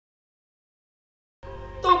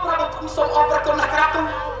សូមអរព្រគុណណាស់ក្រាបទូល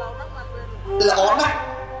ល្អណាស់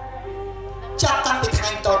ចាប់តាំងពីថ្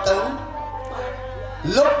ងៃតទៅ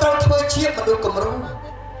លោកត្រូវធ្វើជាមនុស្សគំរូ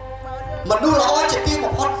មនុស្សល្អជាទី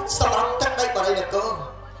បំផុតសម្រាប់ទឹកដីបរិយានគរ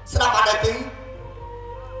ស្ដាប់បានទេ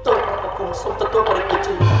ទូលព្រះគុណសូមទទួលបរិយា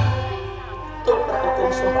ជាទូលព្រះគុណ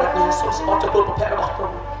សូមប្រាជ្ញាសូមស្បត់ទទួលប្រភេទរបស់ទ្រ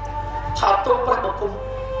ង់ថាទូលព្រះគុណ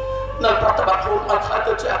នៅប្រតិបត្តិខ្លួនឲ្យខ្លាច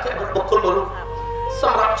ទៅជាអគ្គបុគ្គលមួយរូបស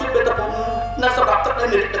ម្រាប់ជីវិតរបស់និងសម្រាប់ទឹកដី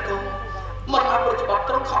និរិទ្ធកោមិនឲ្យប្រតិបត្តិ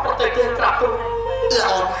ត្រង់ខុសប្រតិទេក្រាបទូលល្អណា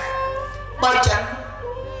ស់បើចឹង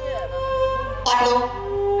អស់លោក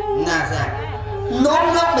ណាសានាំ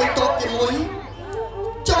លោកមេតបទី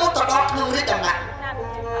1ចូលទៅដល់ក្នុងរាជដំណាក់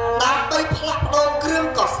ដើម្បីផ្លាស់ប្ដូរគ្រឿង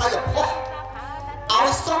កសែភ័ស្ត្រឲ្យ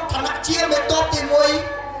សងឋានៈជាមេតបទី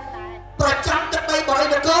1ប្រចាំទឹកដីបរិ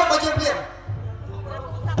យានគរបើយើងមាន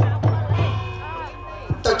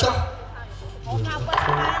ទៅចុះ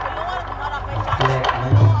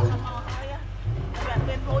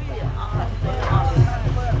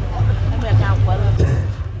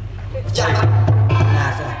ចាំណា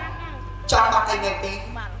សាចាំបាត់អីមែនទេ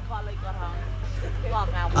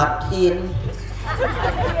អត់ហ៊ាន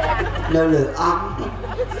នៅលើអង្គ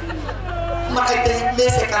មិនអីទេនេះ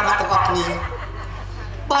សេកាមាទាំងអស់គ្នា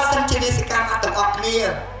បើសិនជានេះសេកាមាទាំងអស់គ្នា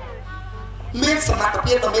មានសមត្ថ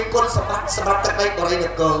ភាពដ៏មានគុណសម្បត្តិសម្រាប់ទឹកដីបរិយា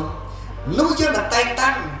នគរនោះយើងនឹងតែង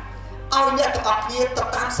តាំងឲ្យអ្នកទាំងអស់គ្នាទៅ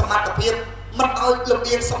តាមសមត្ថភាពមិនឲ្យលំ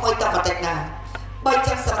អៀងសុំឲ្យតែបន្តិចណាបើ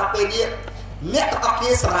ចឹងសម្រាប់ពេលនេះអ្នកទាំងអស់គ្នា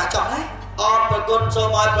សម្រាប់ចង់ណាអរប្រគុណសូ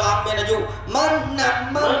មឲ្យព្រះអង្គមានអាយុម៉ឺនណាស់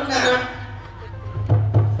ម៉ឺនណាស់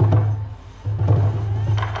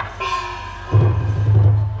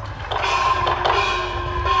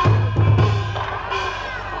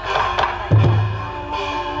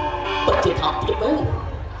ពិតជាថោកទៀតមែន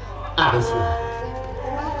អាវិស្នា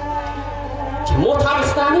ជាមួយថាវិ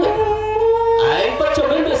ស្នានេះឯងពិតជា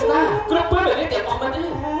មានវាសនាគ្រប់ពេលវេលាទាំងអស់មែនទេ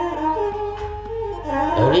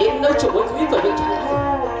រៀននៅជាមួយគ្នាក៏យើងឆ្ងាយ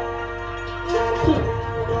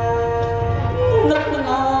នឹក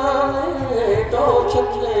ណាស់តោជិត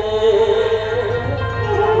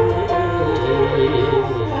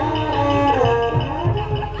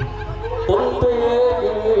ពុនពេ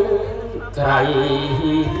លក្រៃ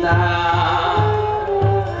ណា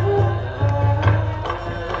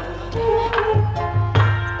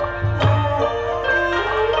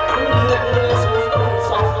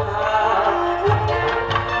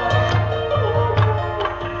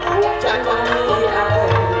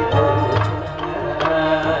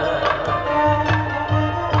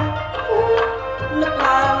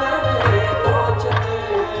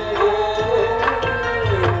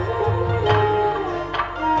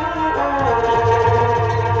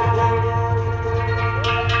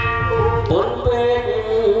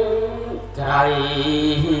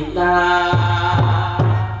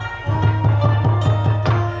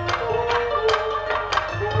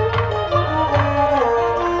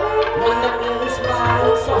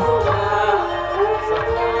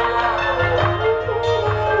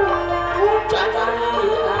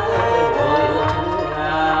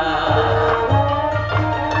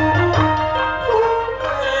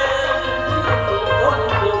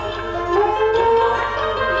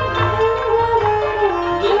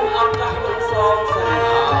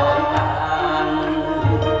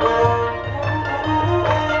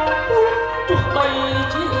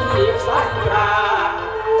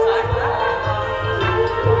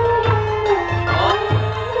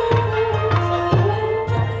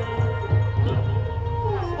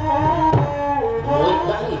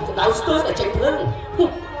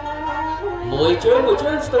មួយ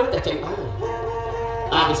ជើងស្ទើរតែចេញបាន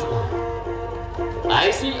អាវិស្នាឯ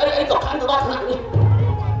ស៊ីអីក៏ខានទៅដល់ថ្នាក់នេះ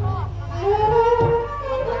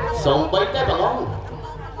សំបីតែប្រឡង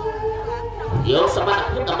យកសមត្ថ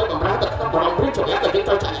ភាពដើម្បីបំរើទៅក្នុងបរមរាជវាំងក៏យើង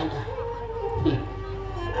ត្រូវចាញ់ដែរ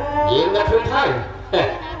យើងនៅឃើញហើយ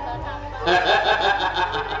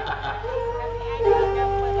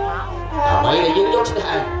អ្វីដែលយើងយកឈ្នះ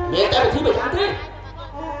ឯងមានតែវិធីប្រចាំទេ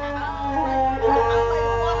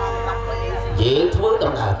យើងធ្វើ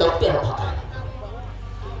ដំណើរទៅផ្ទះរបស់ឯង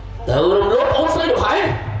ទៅរំលោភអូនស្រីរបស់ឯង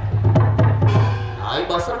ហើយ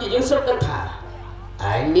បើសិនជាយើងសឹកដឹងថា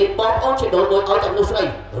ឯងមានបងអូនជាដូនមួយឲ្យតែមនុស្សស្រី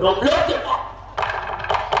រំលោភទៀតអត់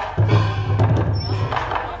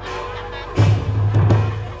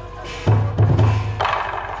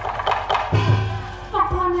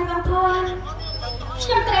ខ្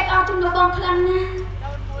ញុំត្រេកអរជំនួសបងខ្លាំងណាស់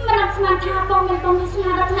មិនអត់ស្មានថាបងមានបងវាសនា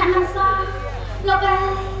ដល់ថ្នាក់ហ្នឹងសោះលោកអើ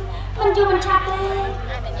យមិនយូរមិនឆាប់ទេ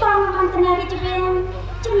បងបានទៅនៅរាជវាំង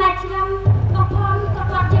ចំណែកខ្ញុំបងផងក៏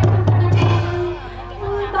គាត់ជាមិនទៅនៅជាមួយ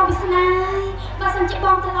អូយបងវាសនាបើសិន សិនជាប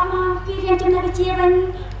ងត្រឡប់មកពីរៀនចំណេះវិជ្ជាវិញ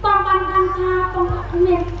បងបានដឹងថាបង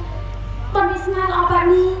មានបងវាស្នាល្អបែប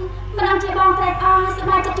នេះមិនអត់ជាបងត្រេកអរសប្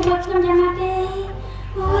បាយចិត្តជាមួយខ្ញុំយ៉ាងណាទេ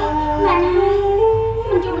អូយម៉ែហើយ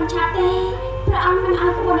មិនយល់មិនឆាប់ទេព្រះអង្គនឹងឲ្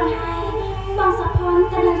យក្បួនឲ្យបងសុភ័ណ្ឌ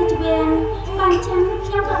ទៅនៅរាជវាំងបានចឹងខ្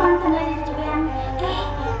ញុំក៏បានទៅនៅរាជវាំង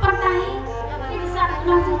ប៉ុន្តែវិទ្យាសាស្ត្រក្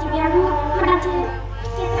នុងរាជវាំងមិនអាចជា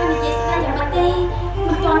ត្រូវនិយាយស្ដីយ៉ាងម៉េចទេ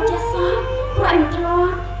មិនទាន់ចេះសោះព្រោះឯងធ្លា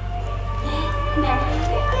ប់ណែ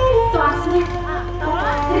តើស្មាន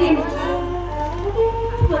រៀននិយាយ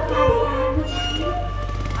ធ្វើការមួយ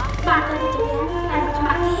បានទៅរាជវាំងតែមិនខ្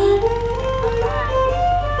មាស់ទេ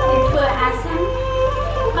ធ្វើឲ្យសិន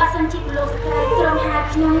បើសិនជាលោកស្ត្រីត្រង់ហៅ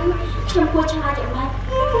ខ្ញុំគួរឆ្លើយយ៉ាងម៉េច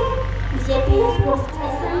និយាយពីលោកស្ត្រី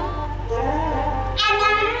សិនអា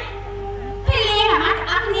ណាពេលលេងអាម៉ាទាំង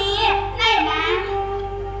អស់គ្នាណែណា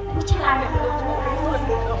គួរឆ្លើយយ៉ាងលោកស្ត្រី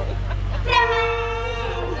ព្រះម៉ែ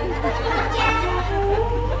ចា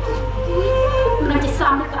មិនជា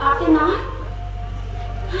សំនឹងក៏អត់ទេណោះ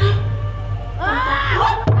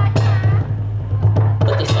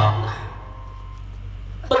ពិតជាសំណាស់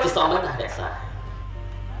ពិតជាសំណាស់រក្សា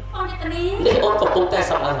អូននេះនេះអូនកំពុងតែ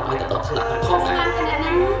សម្រាប់ឲ្យទៅថ្នាក់ផងណា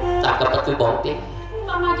តាមកំណត់គឺបងទេ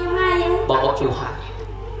បងមកយូរហើយបងមកយូរហើយ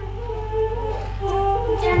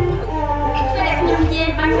ចាំតែខ្ញុំនិយាយ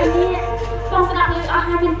បាននេះបងស្ដាប់ឮអស់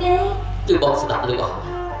ហើយមែនទេគឺបងស្ដាប់ឮអស់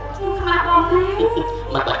ខ្ញុំខ្មាស់បងណា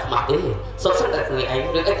មិនបាច់ខ្មាស់ទេសុទ្ធសឹងតែគ្នាឯង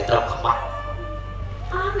រឿងអីក៏ត្រូវខ្មាស់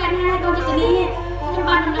មែនហើយបងទីនេះខ្ញុំ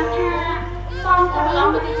បានដំណឹងថាបងទៅឡង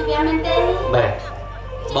ទៅវិជ្ជាវាមែនទេមែន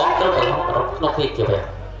បងត្រូវទៅឡងក្នុងវិជ្ជាវា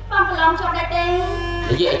បងប្រឡងជាប់ដែរទេ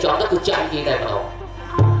និយាយឲ្យជាប់ទៅគឺចាញ់គេតែម្ដង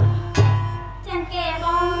ចាញ់គេប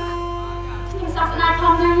ងខ្ញុំសោកស្ដាយផ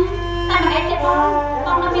ងណាតែមិនអីទេប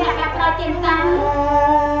ងនៅមានអាការក្រោយទៀតតា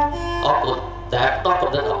អរគុណតែតោះកំ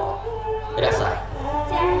ណត់អររក្សា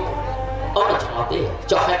ចាអូនមិនឆ្ងល់ទេ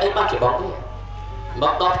ចុះហេតុអីបានជាបងទេម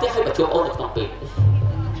កដល់ផ្ទះឲ្យមកជួបអូននៅក្នុងពេល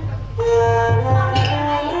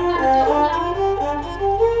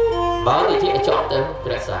បើនិយាយឲ្យចប់ទៅ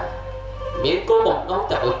រក្សាមានគោលបំណង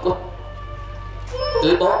តែមួយគត់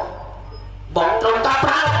គឺបងត្រូវតាប្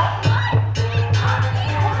រើ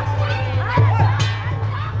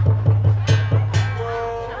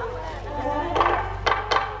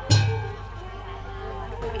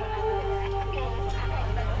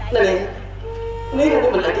នេះ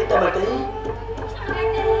មិនអីទេមកទេខ្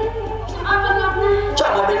ញុំអត់បានមកណាច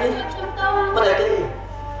ប់មកពេលនេះមិនអីទេ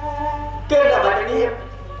គេដល់បែបនេះ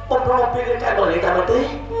បំរុងពីរៀនការបរិយាកាសមកទេ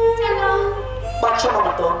ចាលោកបាត់ខ្ញុំម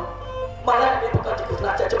កតន់បើឡើយមានប្រកាសជាគ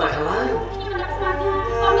ណៈចាក់ច្បាស់ខាងឡើយខ្ញុំមិនដឹងស្មានថា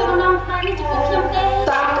បងមានបំណងតែនេះចំពោះខ្ញុំទេ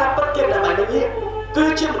តាមការពិតគេដល់បែបនេះគឺ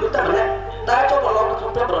ជាមនុស្សតែម្នាក់ដែលចូលប្រឡងនៅក្នុ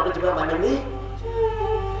ងព្រះបរមរាជវាំងបែបនេះ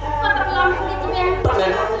គាត់ប្រឡងរាជវាំងប្រមែន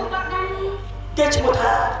ហើយគេឈ្មោះ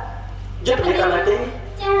ថាយុទ្ធនាការណាទេ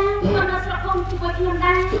ចាគាត់នៅស្រុកភូមិជាមួយខ្ញុំ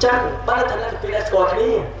ដែរចាបានតែពីតែស្គាល់គ្នា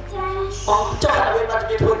ចាអូចាតែវាបាន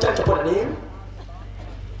ជាធ្វើចឹងចំពោះនាង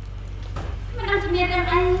មិនដឹងជំនាញរឿង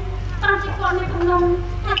អីតាមជាគាត់មានកំណង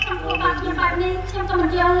ថាចង់ធ្វើបាបខ្ញុំបែបនេះខ្ញុំក៏មិន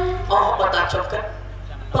យល់អូបើតាមខ្ញុំគិត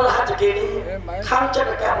ប្រហែលជាគេនេះខំចិត្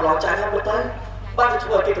តការប្រឡងចាស់ហើយមើលទៅបានទៅធ្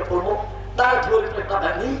វើឲ្យគេកពុលមុខដែលធ្វើរឿងបែ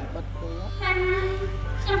បនេះ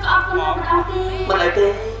ខ្ញុំក៏អត់ព្រមមិនអត់ទេមិនអីទេ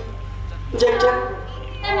ចឹងតែ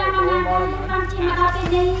ណាបានជាមកដល់ទី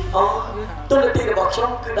នេះអូទូនាទីរបស់ខ្ញុំ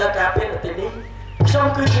គឺដល់ការពេលនៅទីនេះខ្ញុំ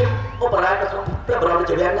គឺជាឧបរាជនៅក្នុងព្រះបរមរា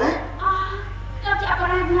ជវាំងណាលោកជាឧប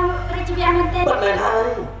រាជនៅរាជវាំងមែនទេមិនមែនហើយ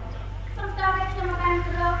សូមតើខ្ញុំមកបាន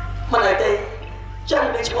គ្រូមិនអីទេចា៎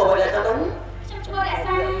នេះឈ្មោះអ្វីដែរទៅខ្ញុំឈ្មោះរក្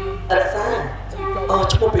សាអូ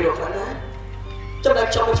ឈ្មោះពីរកខ្លាំងណាស់ចំណែក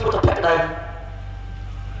ខ្ញុំឈ្មោះទៅភក្តី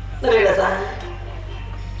នេះរក្សា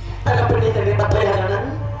អានោះពេលនេះតែបាត់ទៅហើយហ្នឹង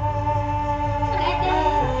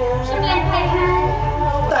ខ្ញុំលែងភ័យហើយ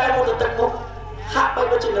តែមកទៅទឹកមុខហាក់បី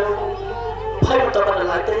ដូចជានៅភ័យមិនតបាន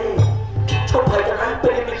ឡើយទេឈប់ភ័យទៅណាពេ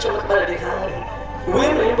លនេះខ្ញុំមិនបានទេហើយវា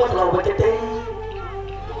មិនមានបទឡងវិញទេឥ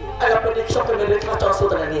ឡូវពេលនេះខ្ញុំក៏មានរឿងខ្លះចង់សួរ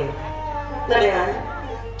តើនាងហើយ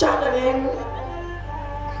ចង់នាង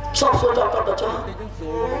ខ្ញុំសួរចង់តចោះ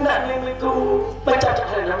អ្នកនាងមានគូបញ្ចាំចិត្ត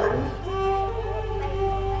ហើយណាហ្នឹង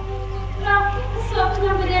លោកសួរខ្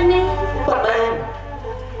ញុំពីរឿងនេះបាត់ដែរ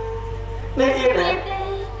នេះអៀនណា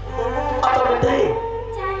អត់ទៅទេ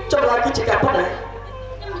ចម្លើយគឺជាការពិតដែរ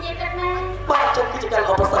ខ្ញុំនិយាយទៅណាបាទចឹងគឺជាការល្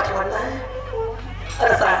អប្រសើរខ្លាំងណាស់អ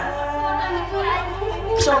រសា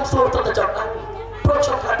ខ្ញុំសួរទៅចង់ដឹងព្រោះខ្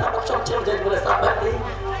ញុំខ្លាចថាខ្ញុំជឿនិយាយមួយសាបែបនេះ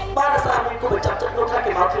បាទរសាមានគូបញ្ចាំចិត្តនោះថា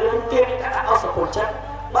គេមកគ្រឿងគេមានការអត់សង្កូនចិត្ត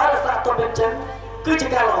បាទរសាទៅមានចឹងគឺជា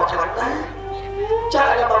ការល្អខ្លាំងណាស់ចាឥ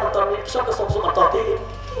ឡូវបងបន្តនេះខ្ញុំក៏សូមបន្តទៀត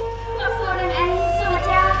ខ្ញុំសួររឿងអីសូមអា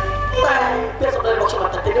ចារ្យ តែពេលសម្ដែងរបស់ខ្ញុំ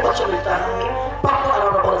តែទីនេះរបស់ខ្ញុំនិយាយថាបងអារ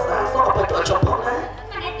ម្មណ៍របស់រសាសូមអភ័យទោសឲ្យខ្ញុំផងណា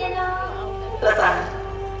អត់ទេលោករសា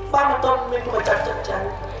បងមិនទាន់មានគំនិតចាត់ចិត្តចឹង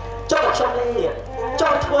ចុះខ្ញុំនេះច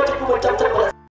ង់ធ្វើជាគំនិតចាត់ចិត្តរបស់រ